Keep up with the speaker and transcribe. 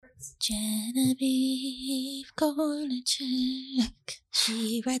Genevieve gonna check.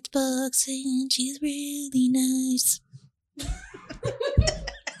 She writes books and she's really nice.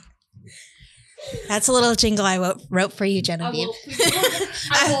 That's a little jingle I wrote for you, Genevieve.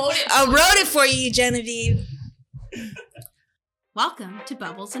 I wrote it for you, Genevieve. Welcome to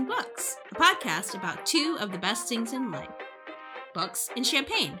Bubbles and Books, a podcast about two of the best things in life, books and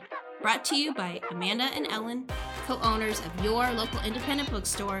champagne, brought to you by Amanda and Ellyn, co-owners of your local independent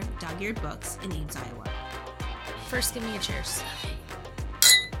bookstore, Dog-Eared Books in Ames, Iowa. First, give me a cheers.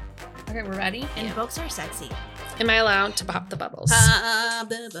 Okay, we're ready? And books are sexy. Am I allowed to pop the bubbles?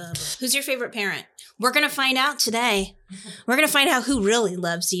 Who's your favorite parent? We're going to find out today. We're going to find out who really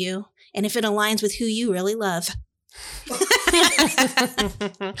loves you and if it aligns with who you really love.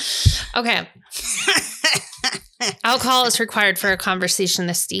 Okay. Alcohol is required for a conversation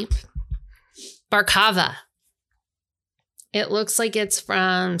this deep. Barcava. It looks like it's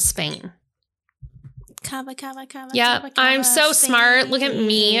from Spain. Cava. Yeah, I'm so smart. Look at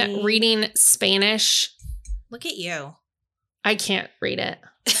me reading Spanish. Look at you. I can't read it.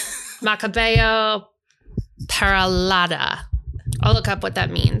 Macabeo Paralada. I'll look up what that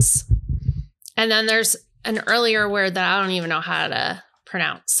means. And then there's an earlier word that I don't even know how to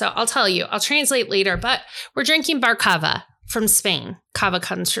pronounce. So I'll tell you. I'll translate later. But we're drinking Barcava from Spain. Cava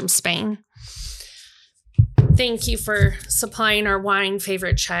comes from Spain. Thank you for supplying our wine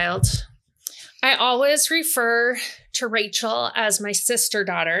favorite child. I always refer to Rachel as my sister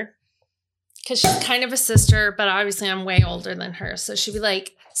daughter because she's kind of a sister, but obviously I'm way older than her. So she'd be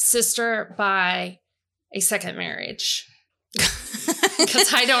like sister by a second marriage.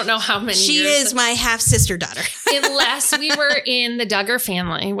 Because I don't know how many She years. is my half-sister daughter. Unless we were in the Duggar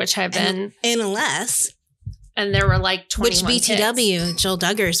family, which I've been. Unless. And there were like 21 Which BTW, kids. Joel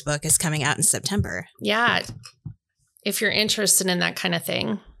Duggar's book, is coming out in September. Yeah. If you're interested in that kind of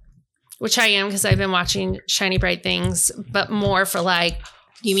thing. Which I am because I've been watching Shiny Bright Things. But more for like.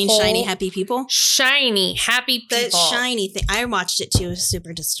 You mean shiny, happy people? Shiny, happy people. The shiny thing. I watched it too. It was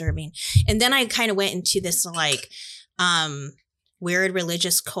super disturbing. And then I kind of went into this like weird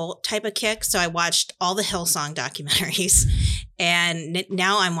religious cult type of kick. So I watched all the Hillsong documentaries. And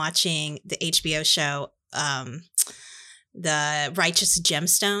now I'm watching the HBO show, The Righteous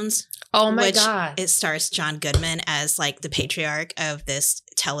Gemstones. Oh my God. It stars John Goodman as like the patriarch of this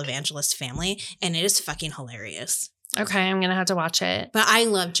televangelist family. And it is fucking hilarious. Okay, I'm going to have to watch it. But I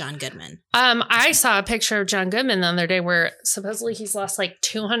love John Goodman. I saw a picture of John Goodman the other day where supposedly he's lost like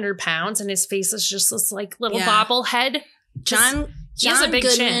 200 pounds and his face is just this like little bobblehead. John a big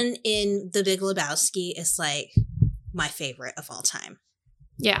Goodman chin. in The Big Lebowski is like my favorite of all time.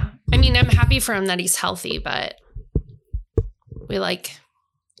 Yeah. I mean, I'm happy for him that he's healthy, but we like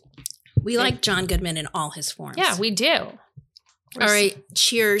John Goodman in all his forms. Yeah, we do. All right.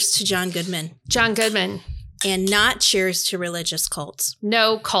 Cheers to John Goodman. John Goodman. And not cheers to religious cults.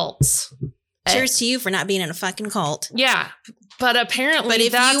 No cults. Cheers to you for not being in a fucking cult. Yeah. But apparently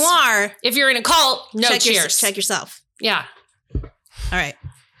But if you're in a cult, no cheers. Check yourself. Yeah. All right.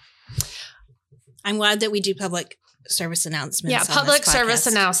 I'm glad that we do public service announcements. Yeah, public service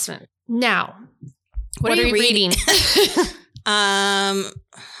announcement. Now, what are you reading?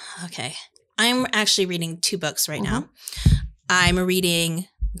 Okay. I'm actually reading 2 books right now. I'm reading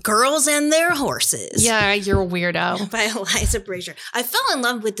Girls and Their Horses. Yeah, you're a weirdo. By Eliza Brazier. I fell in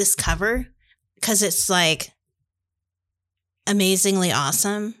love with this cover because it's like amazingly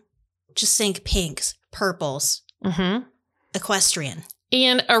awesome. Just think pinks, purples, equestrian.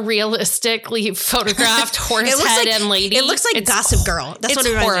 And a realistically photographed horse head and lady. It looks like Gossip Girl. That's what it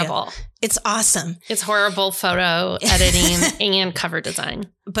reminds me of. Horrible. It's awesome. It's horrible photo editing and cover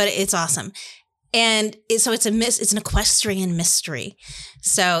design. But it's awesome. And it's an equestrian mystery.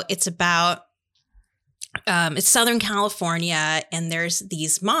 So it's about, it's Southern California, and there's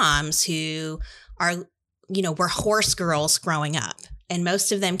these moms who are, were horse girls growing up. And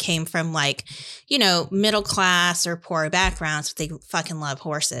most of them came from like, middle class or poor backgrounds, but they fucking love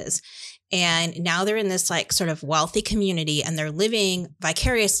horses. And now they're in this like sort of wealthy community, and they're living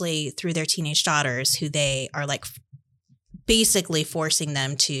vicariously through their teenage daughters, who they are like basically forcing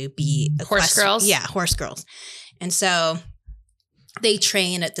them to be horse girls. Yeah, horse girls. And so they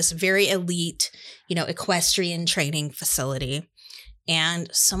train at this very elite, equestrian training facility, and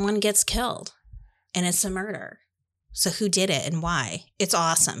someone gets killed, and it's a murder. So who did it and why? It's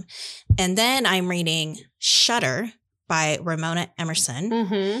awesome. And then I'm reading Shudder by Ramona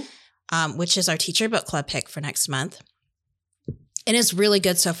Emerson, which is our teacher book club pick for next month. And it's really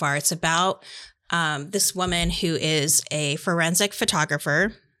good so far. It's about this woman who is a forensic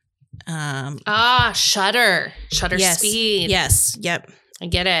photographer. Shutter yes, Speed. Yes. Yep. I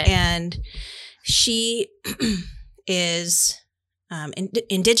get it. And she is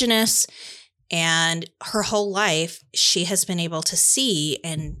indigenous, and her whole life she has been able to see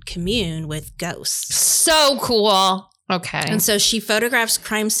and commune with ghosts. So cool. Okay. And so she photographs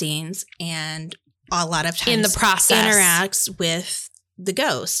crime scenes and a lot of times in the process interacts with the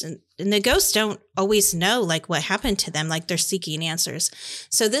ghosts. And the ghosts don't always know like what happened to them, like they're seeking answers.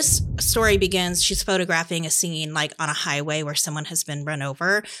 So this story begins, she's photographing a scene like on a highway where someone has been run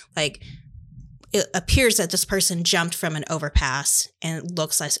over. Like it appears that this person jumped from an overpass and it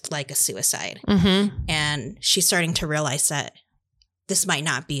looks like a suicide. Mm-hmm. And she's starting to realize that this might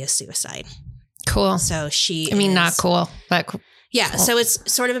not be a suicide. Cool. So not cool, but cool. Yeah. So it's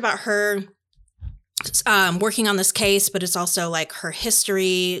sort of about her working on this case, but it's also like her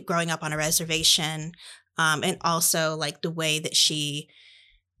history growing up on a reservation, and also like the way that she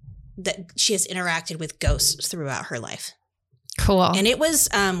has interacted with ghosts throughout her life. Cool. And it was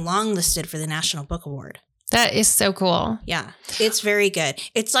long listed for the National Book Award. That is so cool. Yeah, it's very good.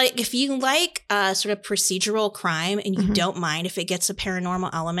 It's like if you like sort of procedural crime and you don't mind if it gets a paranormal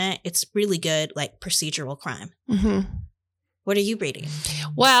element, it's really good, like procedural crime. Mm-hmm. What are you reading?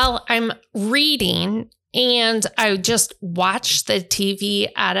 Well, I'm reading, and I just watched the TV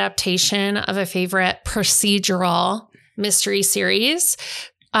adaptation of a favorite procedural mystery series.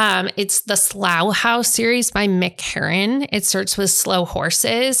 It's the Slough House series by Mick Herron. It starts with slow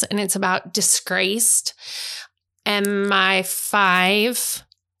horses, and it's about disgraced MI5.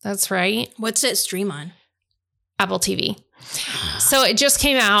 That's right. What's it stream on? Apple TV. So it just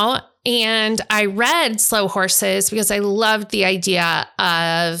came out, and I read Slow Horses because I loved the idea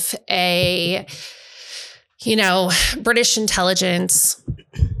of a, British intelligence,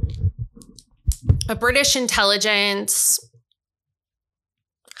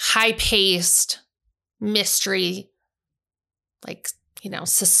 high-paced mystery, like,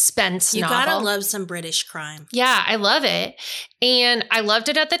 suspense novel. You gotta love some British crime. Yeah, I love it. And I loved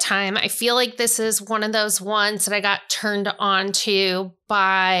it at the time. I feel like this is one of those ones that I got turned on to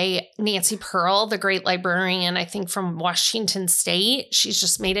by Nancy Pearl, the great librarian, I think from Washington State. She's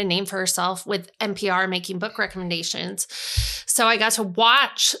just made a name for herself with NPR making book recommendations. So I got to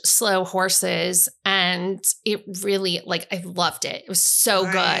watch Slow Horses, and it really, I loved it. It was so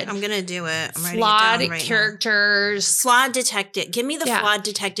good. I'm going to do it. I'm writing flawed it down right characters. Now. Flawed detective. Give me the flawed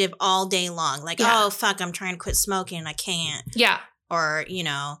detective all day long. Oh, fuck, I'm trying to quit smoking and I can't. Yeah. Or,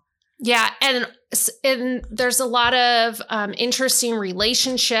 Yeah. And there's a lot of interesting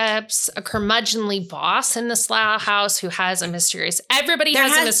relationships, a curmudgeonly boss in the Slough House who has a mysterious, everybody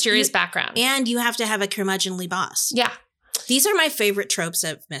has a mysterious background. And you have to have a curmudgeonly boss. Yeah. These are my favorite tropes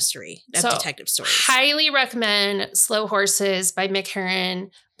of mystery, of detective stories. Highly recommend Slow Horses by Mick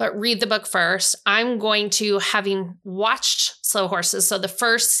Herron, but read the book first. I'm going to, having watched Slow Horses, so the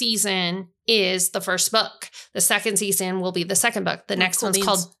first season is the first book. The second season will be the second book. The next one's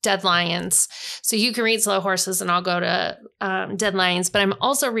called Dead Lions. So you can read Slow Horses and I'll go to Dead Lions. But I'm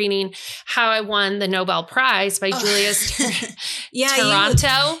also reading How I Won the Nobel Prize by Julius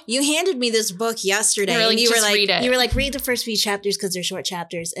Taranto. You handed me this book yesterday. And you were like, read it. You were like, read the first few chapters because they're short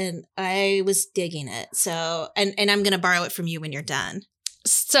chapters. And I was digging it. So, and I'm going to borrow it from you when you're done.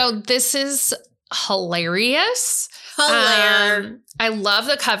 So this is hilarious. I love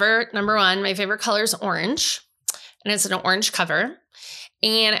the cover. Number one, my favorite color is orange, and it's an orange cover,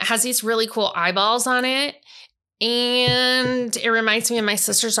 and it has these really cool eyeballs on it, and it reminds me of my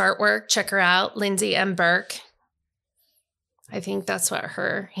sister's artwork. Check her out, Lindsay M. Burke. I think that's what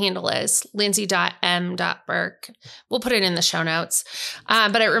her handle is, lindsay.m.burke. We'll put it in the show notes,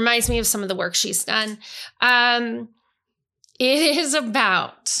 but it reminds me of some of the work she's done. It is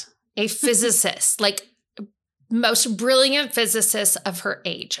about a physicist, most brilliant physicist of her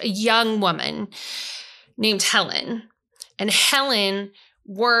age, a young woman named Ellyn. And Ellyn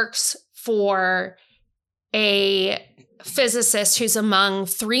works for a physicist who's among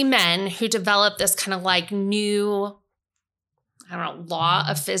three men who developed this kind of new, law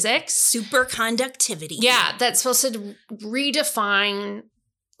of physics. Superconductivity. Yeah, that's supposed to redefine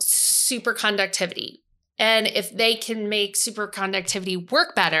superconductivity. And if they can make superconductivity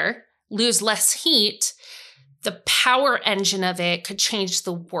work better, lose less heat, the power engine of it could change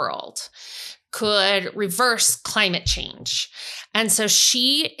the world, could reverse climate change. And so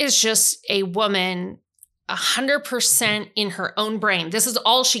she is just a woman 100% in her own brain. This is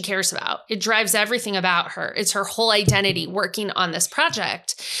all she cares about. It drives everything about her. It's her whole identity working on this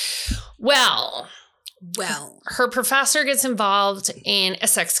project. Well, her professor gets involved in a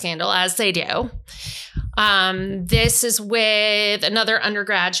sex scandal, as they do. This is with another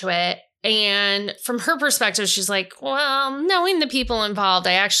undergraduate, And from her perspective, she's like, well, knowing the people involved,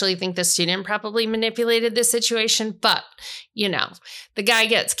 I actually think the student probably manipulated the situation. But, the guy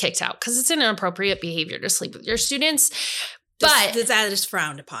gets kicked out because it's inappropriate behavior to sleep with your students. But that is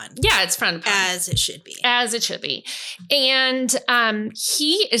frowned upon. Yeah, it's frowned upon. As it should be. As it should be. And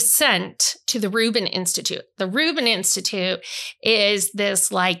he is sent to the Rubin Institute. The Rubin Institute is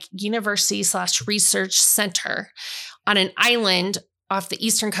this university/research center on an island off the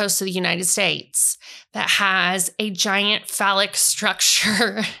eastern coast of the United States that has a giant phallic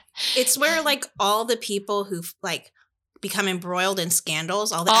structure. It's where all the people who've become embroiled in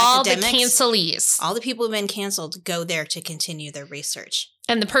scandals, all the academics, the cancelees, all the people who've been canceled go there to continue their research.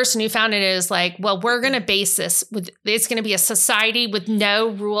 And the person who founded it is like, well, we're going to base this it's going to be a society with no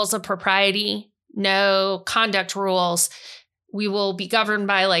rules of propriety, no conduct rules. We will be governed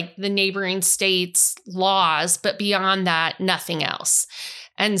by the neighboring states' laws, but beyond that, nothing else.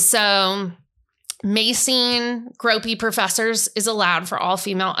 And so macing gropey professors is allowed for all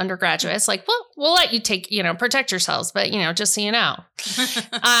female undergraduates. We'll let you take, protect yourselves, but, just so you know,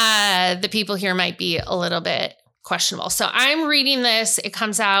 the people here might be a little bit questionable. So I'm reading this. It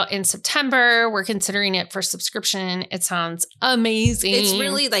comes out in September. We're considering it for subscription. It sounds amazing. It's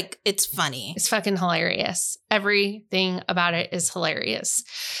really it's funny. It's fucking hilarious. Everything about it is hilarious.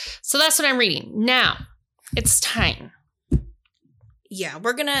 So that's what I'm reading. Now it's time. Yeah,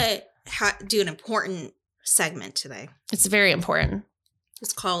 we're going to do an important segment today. It's very important.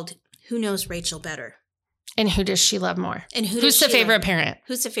 It's called Who Knows Rachel Better? And who does she love more? And who's the favorite parent?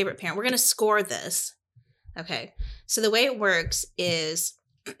 Who's the favorite parent? We're going to score this. Okay. So the way it works is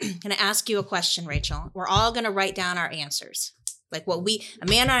I'm going to ask you a question, Rachel. We're all going to write down our answers. Amanda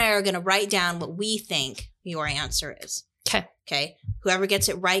and I are going to write down what we think your answer is. Okay. Okay. Whoever gets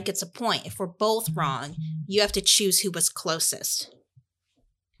it right gets a point. If we're both wrong, you have to choose who was closest.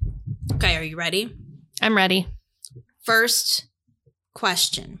 Okay. Are you ready? I'm ready. First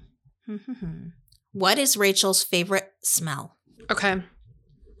question. What is Rachel's favorite smell? Okay. All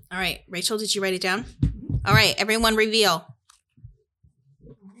right. Rachel, did you write it down? All right. Everyone reveal.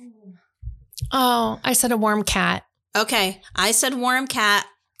 Oh, I said a warm cat. Okay. I said warm cat.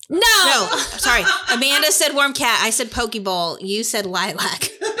 No, sorry. Amanda said warm cat. I said Pokeball. You said lilac.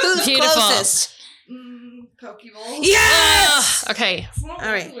 Who's beautiful. Closest? Pokeball. Yes! Okay. All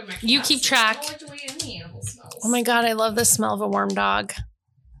right. You keep track. Oh my God. I love the smell of a warm dog.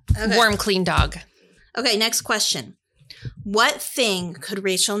 Okay. Warm, clean dog. Okay. Next question. What thing could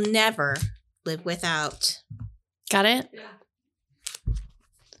Rachel never live without? Got it? Yeah.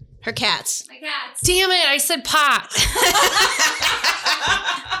 Her cats. My cats. Damn it. I said pot.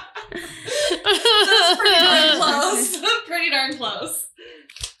 That's pretty darn close. Pretty darn close.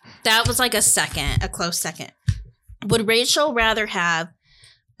 That was a close second. Would Rachel rather have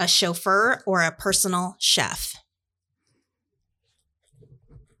a chauffeur or a personal chef?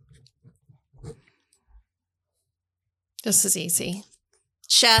 This is easy.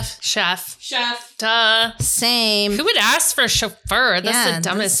 Chef. Duh. Same. Who would ask for a chauffeur? That's the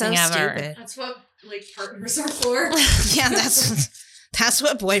dumbest thing ever. Stupid. That's what partners are for. Yeah, that's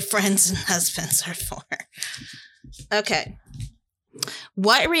what boyfriends and husbands are for. Okay.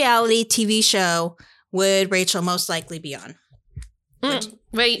 What reality TV show would Rachel most likely be on?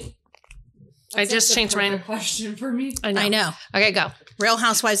 Wait. I just changed mine. Question for me. I know. Okay, go. Real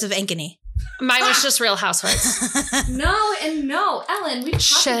Housewives of Ankeny. Mine was just Real Housewives. No, Ellen, we talked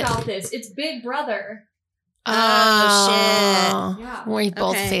Shit. about this. It's Big Brother. Oh, Yeah. We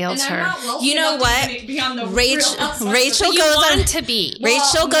both Okay. failed And I'm her. not wealthy You know enough what? to be on the Rachel- Real Housewives Rachel of- You goes want on- to be.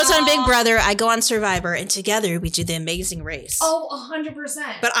 Rachel goes on Big no. Brother. I go on Survivor, and together we do the Amazing Race. Oh,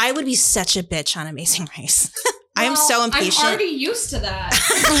 100%. But I would be such a bitch on Amazing Race. I am so impatient. I'm already used to that.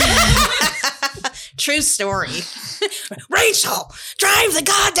 True story. Rachel, drive the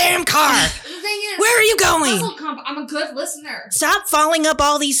goddamn car. The thing is, Where are you going? I'm a good listener. Stop falling up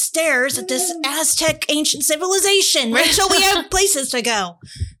all these stairs at this Aztec ancient civilization. Rachel, we have places to go.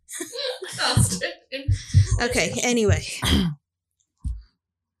 Okay, anyway.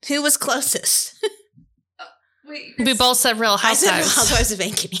 Who was closest? Wait, We both said Real I said Housewives. Housewives of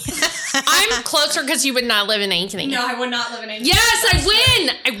Ankeny. I'm closer because you would not live in Ankeny. no, I would not live in England. Yes, I win.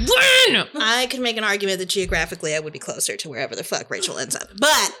 I could make an argument that geographically I would be closer to wherever the fuck Rachel ends up.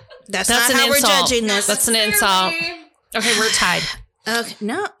 But that's That's not an how insult. we're judging this. That's an insult. Okay, we're tied. Okay,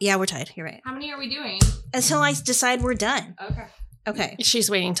 no, yeah, we're tied. You're right. How many are we doing? Until I decide we're done. Okay. Okay. She's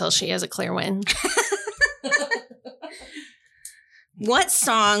waiting till she has a clear win. What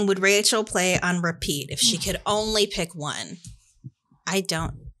song would Rachel play on repeat if she could only pick one? I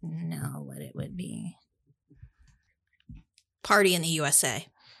don't know what it would be. Party in the USA.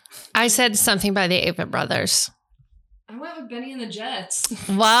 I said something by the Avett Brothers. I went with Benny and the Jets.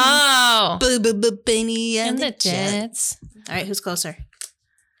 Wow. Benny and the Jets. All right, who's closer?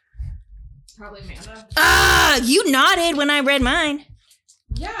 Probably Amanda. Ah, you nodded when I read mine.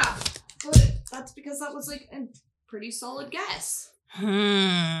 Yeah, but that's because that was like a pretty solid guess.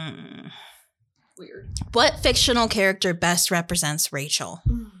 Weird. What fictional character best represents Rachel?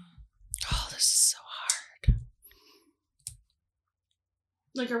 Oh, this is so hard.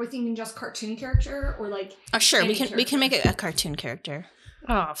 Like, are we thinking just cartoon character or like? Sure, we any can make it a cartoon character.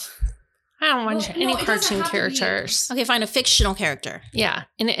 Oh, I don't want any it doesn't cartoon have to be- characters. Okay, find a fictional character. Yeah,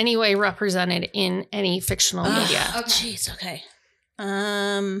 in any way represented in any fictional media. Okay. Jeez, okay.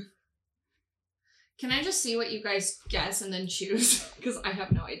 Can I just see what you guys guess and then choose? Because I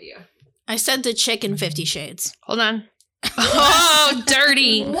have no idea. I said the chick in 50 Shades. Hold on. Oh,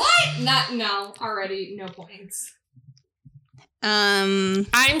 dirty. What? No. Already, no points. I'm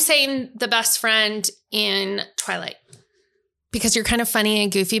saying the best friend in Twilight. Because you're kind of funny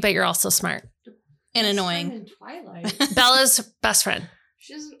and goofy, but you're also smart. And Best annoying. friend in Twilight. Bella's best friend.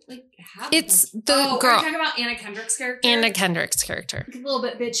 She doesn't like have. It's a- the Are girl. you talking about Anna Kendrick's character? Anna Kendrick's character. A little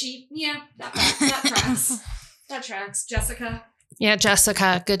bit bitchy. Yeah, that tracks. That tracks. Jessica. Yeah,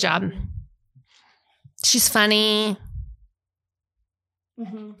 Jessica. Good job. She's funny,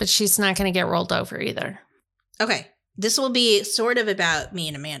 but she's not going to get rolled over either. Okay, this will be sort of about me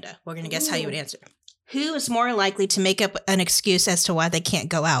and Amanda. We're going to guess how you would answer. Who is more likely to make up an excuse as to why they can't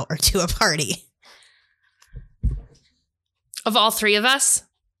go out or to a party? Of all three of us?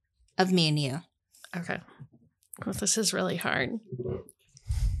 Of me and you. Okay. Well, this is really hard.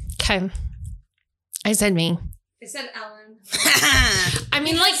 Okay. I said me. I said Ellen. I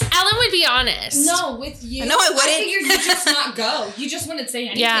mean, like, Ellen would be honest. No, with you. No, I wouldn't. I figured you'd just not go. You just wouldn't say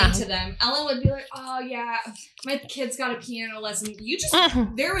anything to them. Ellen would be like, oh, yeah, my kid's got a piano lesson. You just,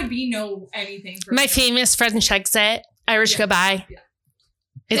 there would be no anything for My me. famous French exit, Irish goodbye. Yeah.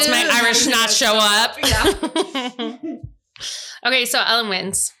 It's my Yeah. Irish not show up. Yeah. Okay, so Ellen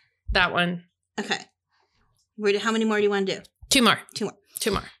wins that one. Okay. How many more do you want to do? Two more.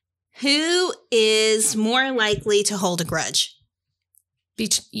 Two more. Who is more likely to hold a grudge?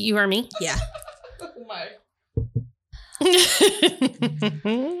 You or me? Yeah. Oh my. This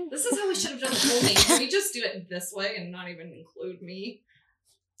This is how we should have done the whole thing. Can we just do it this way and not even include me?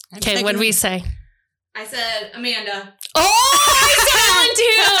 Okay, what did we say? I said Amanda. Oh, I said Ellen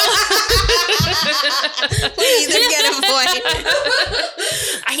too. Please, get a point.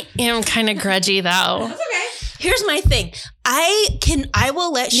 I am kind of grudgy though. That's okay. Here's my thing. I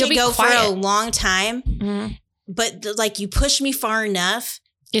will let You'll shit be go quiet. for a long time, Mhm. but like you push me far enough,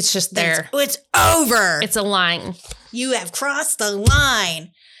 It's just then there. it's over. It's a line. You have crossed the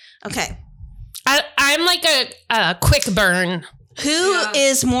line. Okay. I'm like a quick burn. Who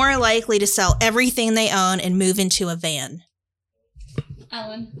is more likely to sell everything they own and move into a van?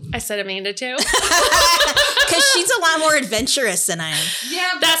 Ellen. I said Amanda too. Because she's a lot more adventurous than I am.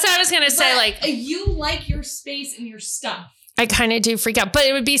 Yeah, That's what I was going to say. but Like, you like your space and your stuff. I kind of do freak out, but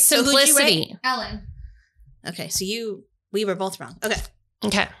it would be So who'd you simplicity. Ellen. Okay, so we were both wrong. Okay.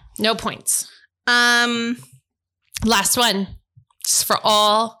 Okay. No points. Um, Last one. Just for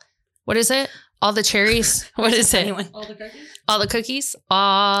all, what is it? All the cherries? What is it? anyone. All the cookies? All the cookies?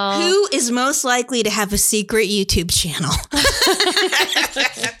 All. Who is most likely to have a secret YouTube channel?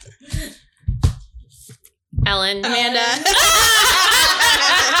 Ellen. Amanda.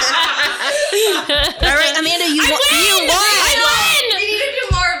 All right, Amanda, you won. I won! We need to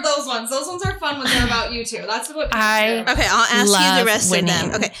do more of those ones. Those ones are fun when they're about you too. That's what people care about. Okay, I'll ask you Love the rest winning.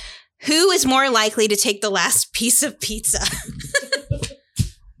 of them. Okay. Who is more likely to take the last piece of pizza?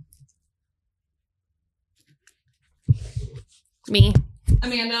 Me.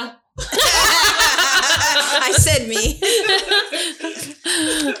 Amanda. I said me.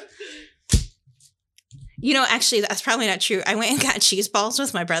 You know, actually, that's probably not true. I went and got cheese balls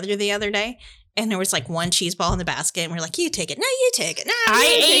with my brother the other day, and there was like one cheese ball in the basket, and we're like, you take it. No, you take it. No, I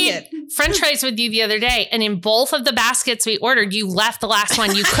you take ate French fries with you the other day, and in both of the baskets we ordered, you left the last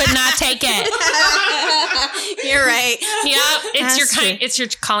one. You could not take it. You're right. Yeah, it's your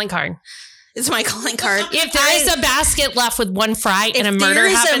calling card. It's my calling card. If there is a basket left with one fry and a murder there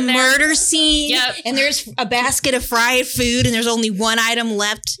is happened a there, murder scene, Yep. and there's a basket of fried food, and there's only one item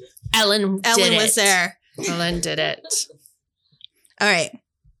left, Ellen Ellen did was it. there. Ellen did it. All right.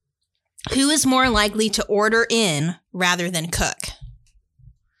 Who is more likely to order in rather than cook?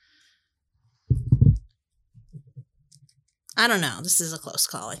 I don't know. This is a close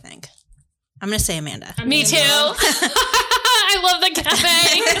call, I think. I'm going to say Amanda. Me too. I love the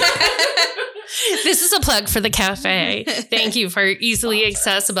cafe. This is a plug for the cafe. Thank you for easily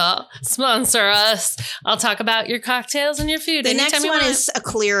accessible. Sponsor us. I'll talk about your cocktails and your food. The next one is a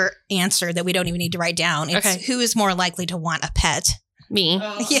clear answer that we don't even need to write down. It's who is more likely to want a pet? Me.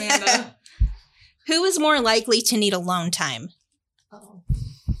 Oh, yeah. Who is more likely to need alone time? Oh.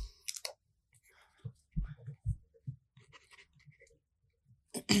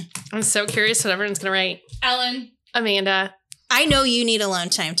 I'm so curious what everyone's going to write. Ellyn. Amanda. I know you need alone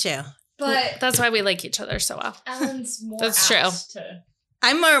time too. But that's why we like each other so well. Ellyn's more That's true.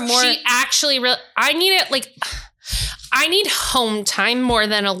 I'm more. She actually I need it like I need home time more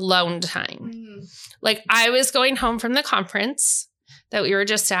than alone time. Like I was going home from the conference that we were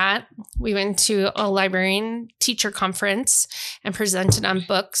just at. We went to a librarian teacher conference and presented on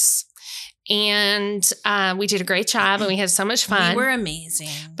books. And we did a great job and we had so much fun. We were amazing.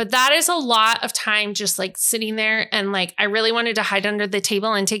 But that is a lot of time just like sitting there and like I really wanted to hide under the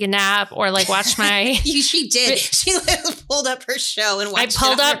table and take a nap or like watch my... She did. She pulled up her show and watched I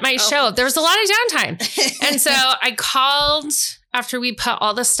pulled up my show. There was a lot of downtime. And so I called after we put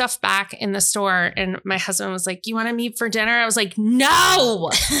all the stuff back in the store and my husband was like, you want to meet for dinner? I was like, no.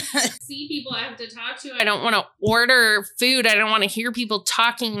 See people I have to talk to. I don't want to order food. I don't want to hear people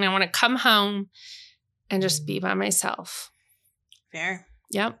talking. I want to come home and just be by myself. Fair.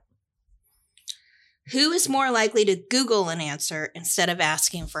 Yep. Who is more likely to Google an answer instead of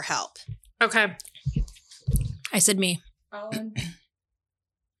asking for help? Okay. I said me. Ellyn.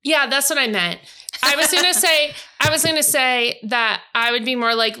 Yeah, that's what I meant. I was going to say that I would be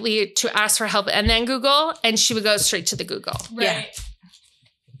more likely to ask for help and then Google, and she would go straight to the Google. Right. Yeah.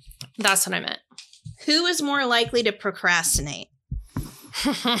 That's what I meant. Who is more likely to procrastinate?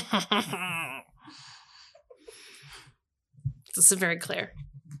 This is very clear.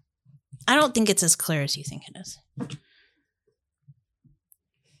 I don't think it's as clear as you think it is.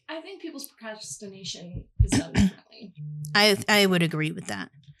 I think people's procrastination is done differently. I would agree with that.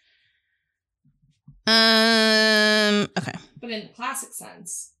 Okay. But in the classic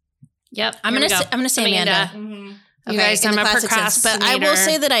sense. Yep. I'm gonna say Amanda. Mm-hmm. You guys, I'm a procrastinator. But I will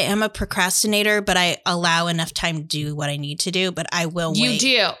say that I am a procrastinator, but I allow enough time to do what I need to do, but I will wait.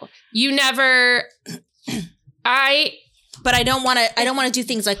 You do. You never... But I don't want to do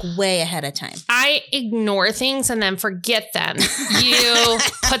things like way ahead of time. I ignore things and then forget them. You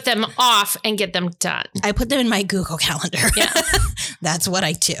put them off and get them done. I put them in my Google Calendar. Yeah. That's what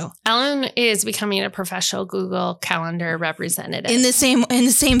I do. Ellyn is becoming a professional Google Calendar representative. In the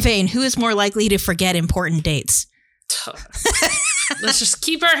same vein, who is more likely to forget important dates? Let's just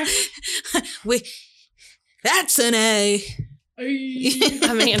keep her. That's an A.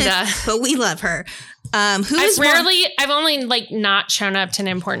 Amanda. But we love her. I've only like not shown up to an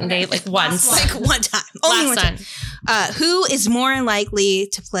important date like once. Like one time. Only one Last time. Who is more likely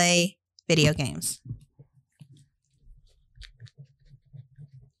to play video games?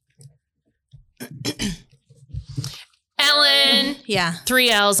 Ellyn. Yeah. 3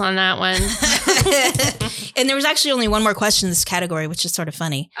 L's on that one. And there was actually only one more question in this category, which is sort of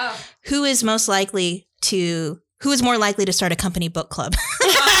funny. Oh. Who is more likely to start a company book club?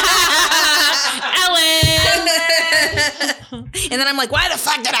 Ellyn. And then I'm like, why the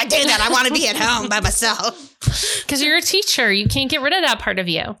fuck did I do that? I want to be at home by myself. Because you're a teacher. You can't get rid of that part of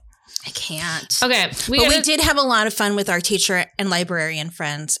you. I can't. Okay. We did have a lot of fun with our teacher and librarian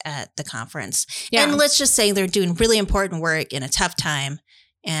friends at the conference. Yeah. And let's just say they're doing really important work in a tough time,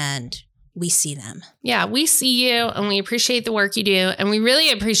 and we see them. Yeah, we see you and we appreciate the work you do. And we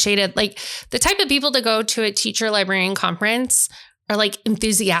really appreciate it. Like the type of people that go to a teacher librarian conference are like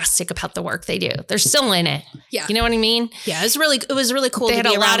enthusiastic about the work they do. They're still in it. Yeah. You know what I mean? Yeah, it was really cool. They had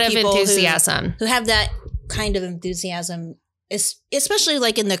a lot of enthusiasm. Who have that kind of enthusiasm, especially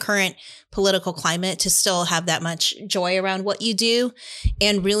like in the current political climate, to still have that much joy around what you do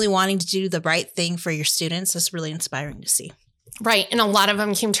and really wanting to do the right thing for your students is really inspiring to see. Right. And a lot of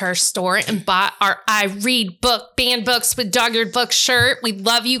them came to our store and bought our I Read Book, Banned Books with Dog-Eared Book shirt. We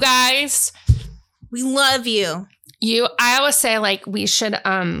love you guys. We love you. I always say like we should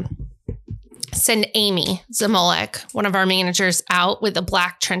send Amy Zamolek, one of our managers, out with a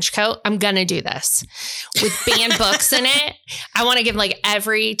black trench coat. I'm going to do this with banned books in it. I want to give like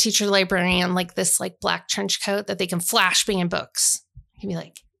every teacher librarian like this like black trench coat that they can flash banned books. You can be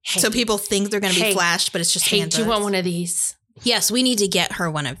like, hey. So people think they're going to be flashed, but it's just banned books. Do you want one of these? Yes, we need to get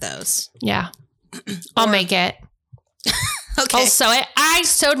her one of those. Yeah. I'll make it. Okay. I'll sew it. I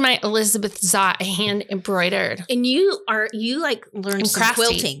sewed my Elizabeth Zott hand embroidered. And you learned some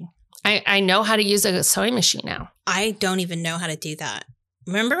quilting. I know how to use a sewing machine now. I don't even know how to do that.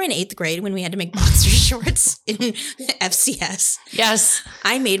 Remember in 8th grade when we had to make boxer shorts in FCS? Yes.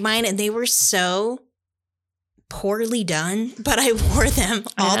 I made mine and they were so poorly done, but I wore them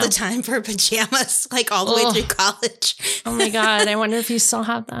all the time for pajamas, like all the way through college. Oh my God. I wonder if you still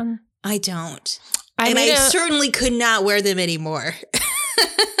have them. I don't. I certainly could not wear them anymore.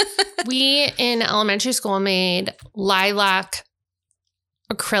 We in elementary school made lilac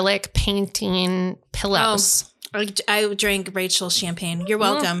acrylic painting pillows. I drank Rachel's champagne. You're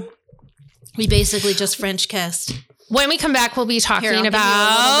welcome. We basically just French kissed. When we come back, we'll be talking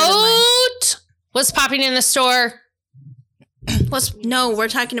about what's popping in the store. We're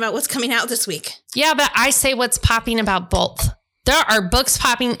talking about what's coming out this week. Yeah, but I say what's popping about both. There are books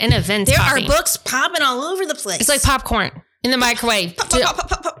popping and events popping. There are books popping all over the place. It's like popcorn in the microwave.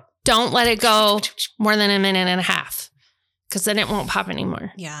 Pop. Don't let it go more than a minute and a half. Because then it won't pop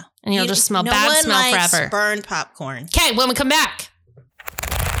anymore. Yeah. And you'll just smell bad smell forever. Burned popcorn. Okay, when we come back.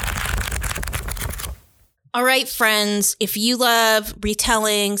 All right, friends. If you love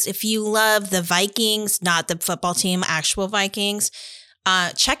retellings, if you love the Vikings, not the football team, actual Vikings,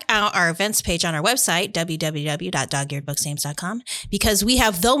 check out our events page on our website, www.dogearedbooksnames.com, because we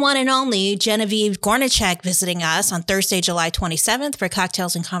have the one and only Genevieve Gornichek visiting us on Thursday, July 27th for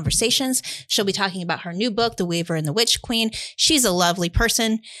Cocktails and Conversations. She'll be talking about her new book, The Weaver and the Witch Queen. She's a lovely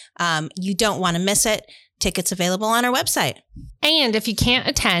person. You don't want to miss it. Tickets available on our website. And if you can't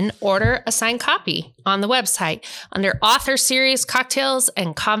attend, order a signed copy on the website under Author Series Cocktails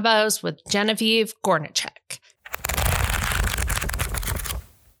and Combos with Genevieve Gornichek.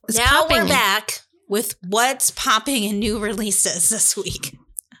 Now we're back with what's popping in new releases this week.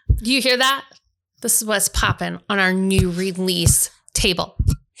 Do you hear that? This is what's popping on our new release table.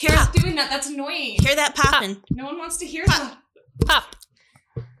 Stop doing that. That's annoying. Hear that popping? Pop. No one wants to hear that. Pop.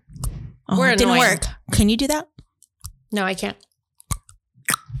 Oh, it didn't work. Can you do that? No, I can't.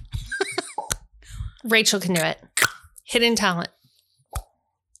 Rachel can do it. Hidden talent.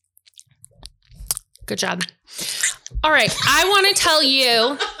 Good job. All right. I want to tell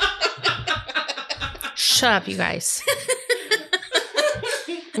you. Shut up, you guys.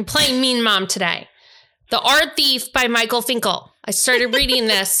 I'm playing Mean Mom today. The Art Thief by Michael Finkel. I started reading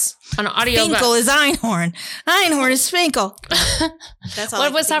this on audio. Finkel is Einhorn. Einhorn is Finkel. That's all.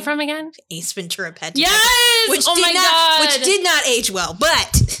 What was that from again? Ace Ventura Pet Yes! Which did not age well,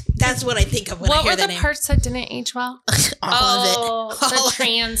 but that's what I think of when I hear that name. What were the parts that didn't age well? All of it. The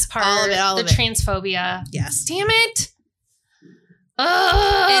trans part. All of it. Transphobia. Yes. Damn it.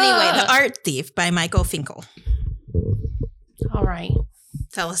 Anyway, The Art Thief by Michael Finkel. All right.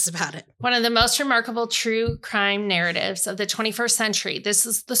 Tell us about it. One of the most remarkable true crime narratives of the 21st century. This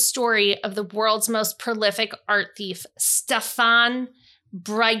is the story of the world's most prolific art thief, Stefan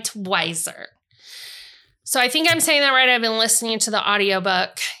Breitweiser. So I think I'm saying that right. I've been listening to the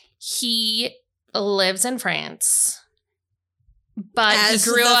audiobook. He lives in France, but as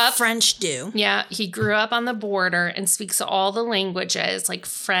he grew up. French do. Yeah, he grew up on the border and speaks all the languages like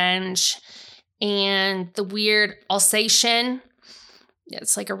French and the weird Alsatian.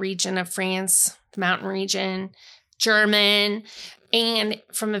 It's like a region of France, the mountain region, German, and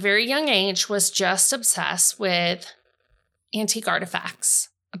from a very young age was just obsessed with antique artifacts.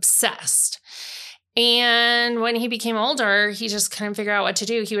 Obsessed. And when he became older, he just couldn't figure out what to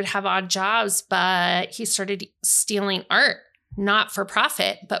do. He would have odd jobs, but he started stealing art, not for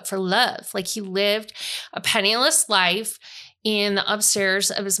profit, but for love. Like he lived a penniless life in the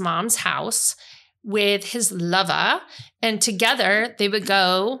upstairs of his mom's house with his lover, and together they would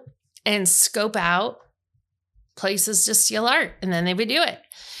go and scope out places to steal art, and then they would do it.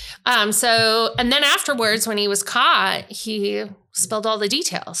 And then afterwards, when he was caught, he spilled all the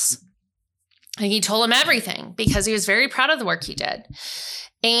details. And he told him everything because he was very proud of the work he did.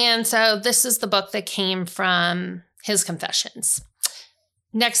 And so this is the book that came from his confessions.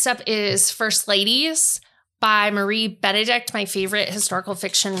 Next up is First Ladies by Marie Benedict, my favorite historical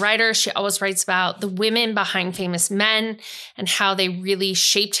fiction writer. She always writes about the women behind famous men and how they really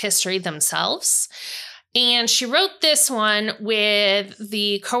shaped history themselves. And she wrote this one with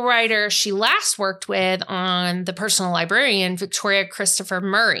the co-writer she last worked with on The Personal Librarian, Victoria Christopher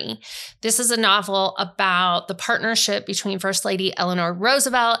Murray. This is a novel about the partnership between First Lady Eleanor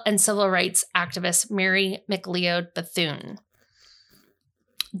Roosevelt and civil rights activist Mary McLeod Bethune.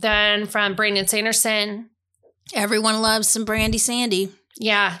 Then from Brandon Sanderson, everyone loves some Brandy Sandy.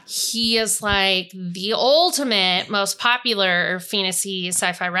 Yeah, he is like the ultimate, most popular fantasy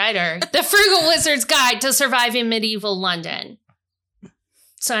sci-fi writer. The Frugal Wizard's Guide to Survive in Medieval London.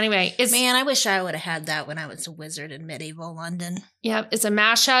 So anyway, man, I wish I would have had that when I was a wizard in medieval London. Yeah, it's a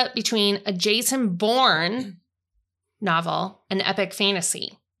mashup between a Jason Bourne novel, an epic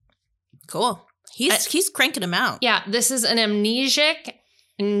fantasy. Cool. He's cranking them out. Yeah, this is an amnesiac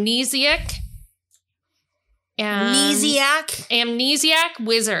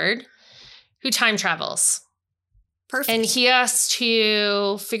wizard who time travels. Perfect. And he has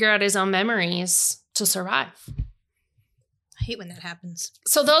to figure out his own memories to survive. I hate when that happens.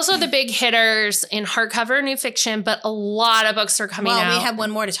 So those are the big hitters in hardcover new fiction, but a lot of books are coming out. Well, we have one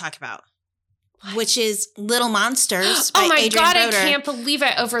more to talk about, which is Little Monsters by Oh my Adrian God, Broder. I can't believe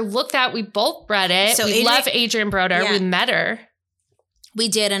I overlooked that. We both read it. So we love Adrian Broder. Yeah. We met her. We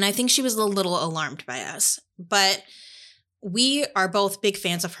did, and I think she was a little alarmed by us. But we are both big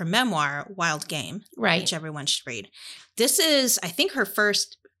fans of her memoir, Wild Game, Right. which everyone should read. This is, I think, her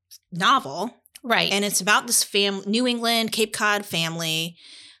first novel. Right. And it's about this New England, Cape Cod family.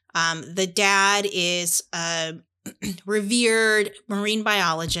 The dad is a revered marine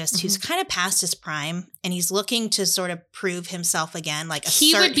biologist who's kind of past his prime, and he's looking to sort of prove himself again. Like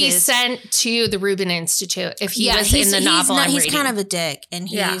he would be sent to the Rubin Institute if he was in the novel. He's kind of a dick, and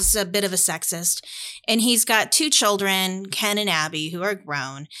he's a bit of a sexist. And he's got two children, Ken and Abby, who are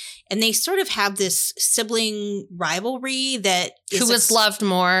grown, and they sort of have this sibling rivalry that who was loved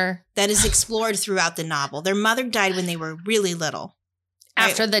more. That is explored throughout the novel. Their mother died when they were really little.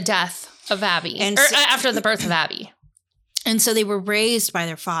 After the death of Abby. After the birth of Abby. And so they were raised by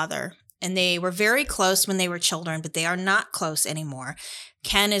their father. And they were very close when they were children, but they are not close anymore.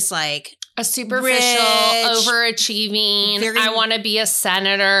 Ken is like a superficial, rich, overachieving, I want to be a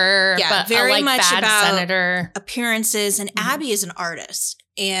senator, but very like much bad about senator. Appearances. And Abby is an artist.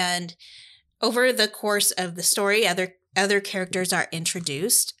 And over the course of the story, other characters are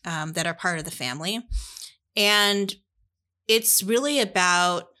introduced that are part of the family. And it's really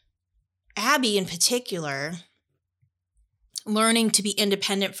about Abby in particular learning to be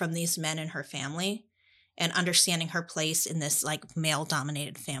independent from these men in her family and understanding her place in this like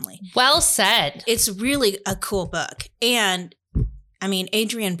male-dominated family. Well said. It's really a cool book. And I mean,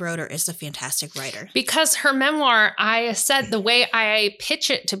 Adrian Broder is a fantastic writer. Because her memoir, I said the way I pitch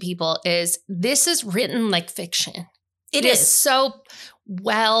it to people is this is written like fiction. It is so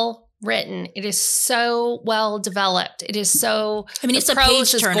well written. It is so well developed. It is so. I mean, it's a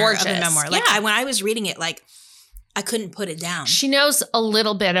page turner of a memoir. Like when I was reading it, like I couldn't put it down. She knows a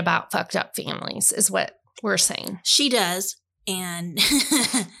little bit about fucked up families, is what we're saying. She does, and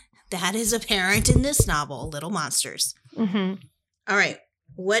that is apparent in this novel, Little Monsters. Mm-hmm. All right,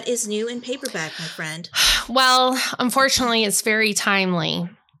 what is new in paperback, my friend? Well, unfortunately, it's very timely.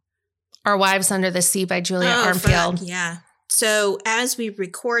 Our Wives Under the Sea by Julia Armfield. Fuck, yeah. So as we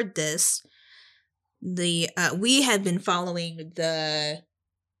record this, we have been following the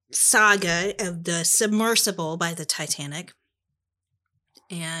saga of the submersible by the Titanic,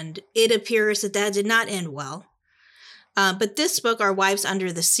 and it appears that did not end well. But this book, Our Wives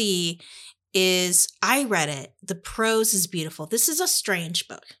Under the Sea, I read it. The prose is beautiful. This is a strange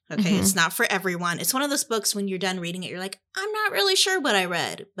book. Okay. Mm-hmm. It's not for everyone. It's one of those books when you're done reading it, you're like, I'm not really sure what I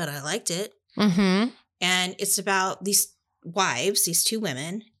read, but I liked it. Mm-hmm. And it's about these wives, these two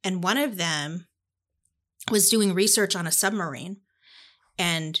women, and one of them was doing research on a submarine,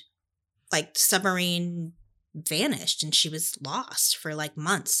 and like the submarine vanished and she was lost for like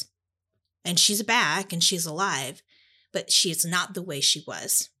months. And she's back and she's alive, but she is not the way she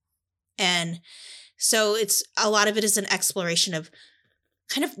was. And so it's a lot of it is an exploration of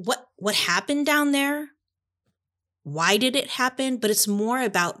kind of what happened down there. Why did it happen? But it's more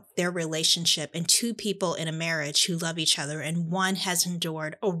about their relationship and two people in a marriage who love each other, and one has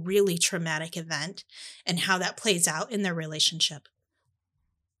endured a really traumatic event and how that plays out in their relationship.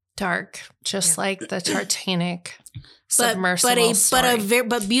 Dark, just like the Titanic submersible story.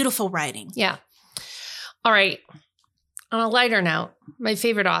 But beautiful writing. Yeah. All right. On a lighter note, my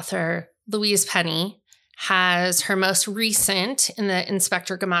favorite author, Louise Penny, has her most recent in the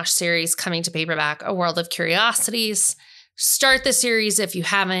Inspector Gamache series coming to paperback, A World of Curiosities. Start the series if you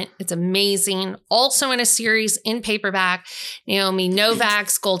haven't. It's amazing. Also in a series in paperback, Naomi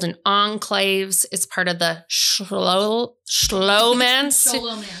Novak's Golden Enclaves. It's part of the Sholomance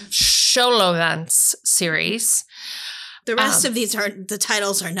series. The rest of these the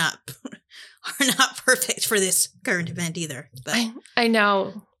titles are not perfect for this current event either. But I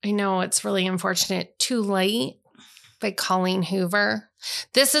know it's really unfortunate. Too Late by Colleen Hoover.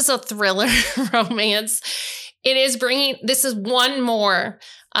 This is a thriller romance. This is one more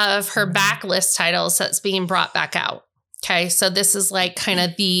of her backlist titles that's being brought back out. Okay. So this is like kind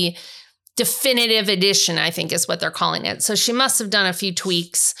of the definitive edition, I think is what they're calling it. So she must have done a few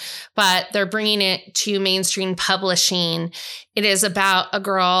tweaks, but they're bringing it to mainstream publishing. It is about a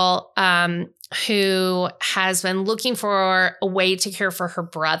girl who has been looking for a way to care for her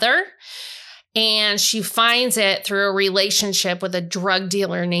brother. And she finds it through a relationship with a drug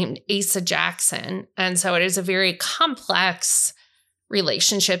dealer named Asa Jackson. And so it is a very complex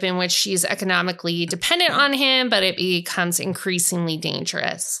relationship in which she's economically dependent on him, but it becomes increasingly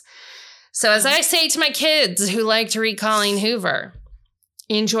dangerous. So as I say to my kids who like to read Colleen Hoover,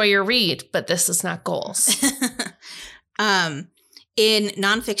 enjoy your read, but this is not goals. In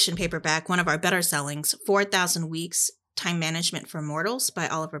nonfiction paperback, one of our better sellings, 4,000 Weeks, Time Management for Mortals by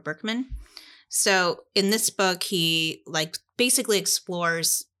Oliver Burkeman. So in this book, he basically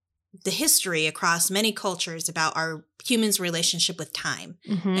explores the history across many cultures about our humans' relationship with time,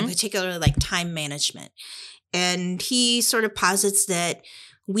 in particular, time management. And he sort of posits that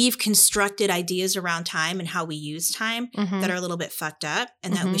we've constructed ideas around time and how we use time that are a little bit fucked up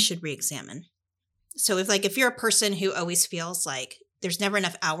and that we should re-examine. So if you're a person who always feels like there's never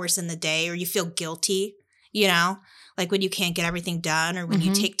enough hours in the day, or you feel guilty, when you can't get everything done, or when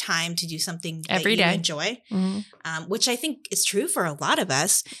you take time to do something that you enjoy, which I think is true for a lot of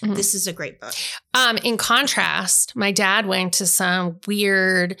us, this is a great book. In contrast, my dad went to some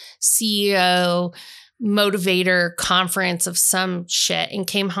weird CEO motivator conference of some shit and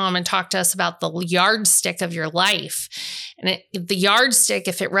came home and talked to us about the yardstick of your life. And the yardstick,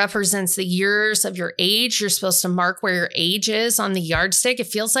 if it represents the years of your age, you're supposed to mark where your age is on the yardstick. It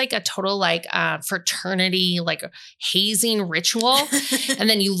feels like a total fraternity, hazing ritual. And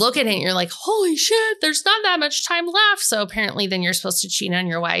then you look at it and you're like, holy shit, there's not that much time left. So apparently then you're supposed to cheat on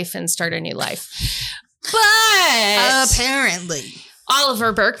your wife and start a new life. But apparently.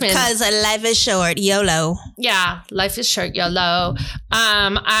 Oliver Burkeman. Because life is short, YOLO. Yeah, life is short, YOLO.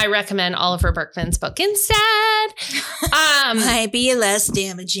 I recommend Oliver Burkeman's book instead. Might be a less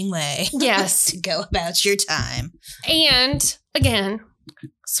damaging way. Yes. to go about your time. And again,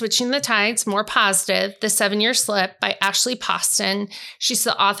 switching the tides, more positive, The 7-Year Slip by Ashley Poston. She's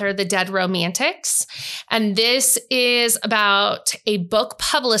the author of The Dead Romantics. And this is about a book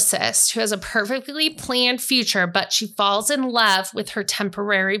publicist who has a perfectly planned future, but she falls in love with her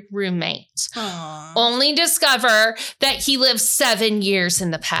temporary roommate. Aww. Only discover that he lives 7 years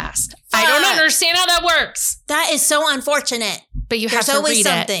in the past. I don't understand how that works. That is so unfortunate. But there's have to always read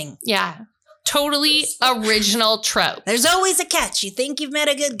something. It. Yeah. Totally original trope. There's always a catch. You think you've met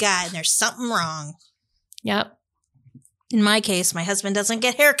a good guy and there's something wrong. Yep. In my case, my husband doesn't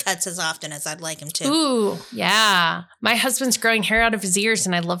get haircuts as often as I'd like him to. Ooh, yeah. My husband's growing hair out of his ears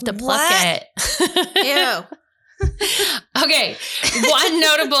and I love to pluck it. Ew. Okay. One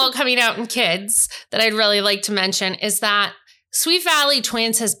notable coming out in kids that I'd really like to mention is that Sweet Valley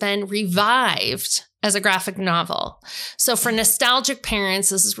Twins has been revived as a graphic novel. So for nostalgic parents,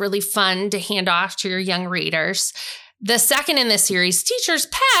 this is really fun to hand off to your young readers. The second in this series, Teacher's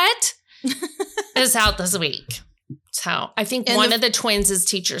Pet, is out this week. So I think one of the twins is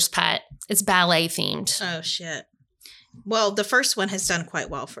Teacher's Pet. It's ballet themed. Oh, shit. Well, the first one has done quite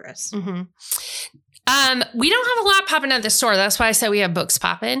well for us. Mm-hmm. We don't have a lot popping at the store. That's why I said we have books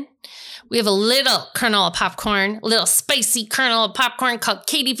popping. We have a little kernel of popcorn, a little spicy kernel of popcorn called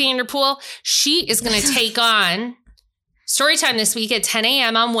Katie Vanderpool. She is going to take on Storytime this week at 10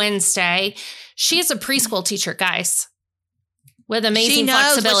 a.m. on Wednesday. She is a preschool teacher, guys, with amazing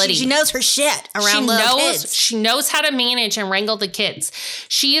flexibility. She knows her shit around little kids. She knows how to manage and wrangle the kids.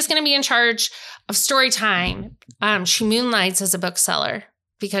 She is going to be in charge of Storytime. She moonlights as a bookseller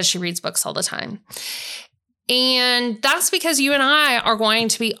because she reads books all the time. And that's because you and I are going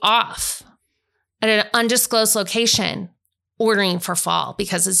to be off at an undisclosed location ordering for fall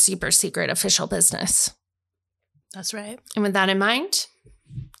because it's super secret official business. That's right. And with that in mind,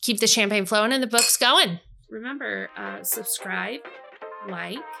 keep the champagne flowing and the books going. Remember, subscribe,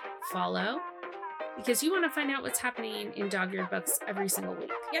 like, follow, because you want to find out what's happening in Dog-Eared Books every single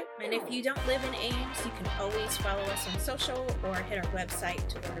week. Yep. And if you don't live in Ames, you can always follow us on social or hit our website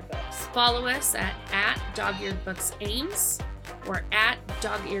to order books. Follow us at Dog-Eared Books Ames or at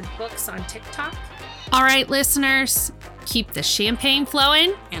Dog-Eared Books on TikTok. All right, listeners, keep the champagne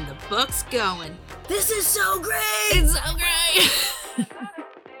flowing and the books going. This is so great! It's so great!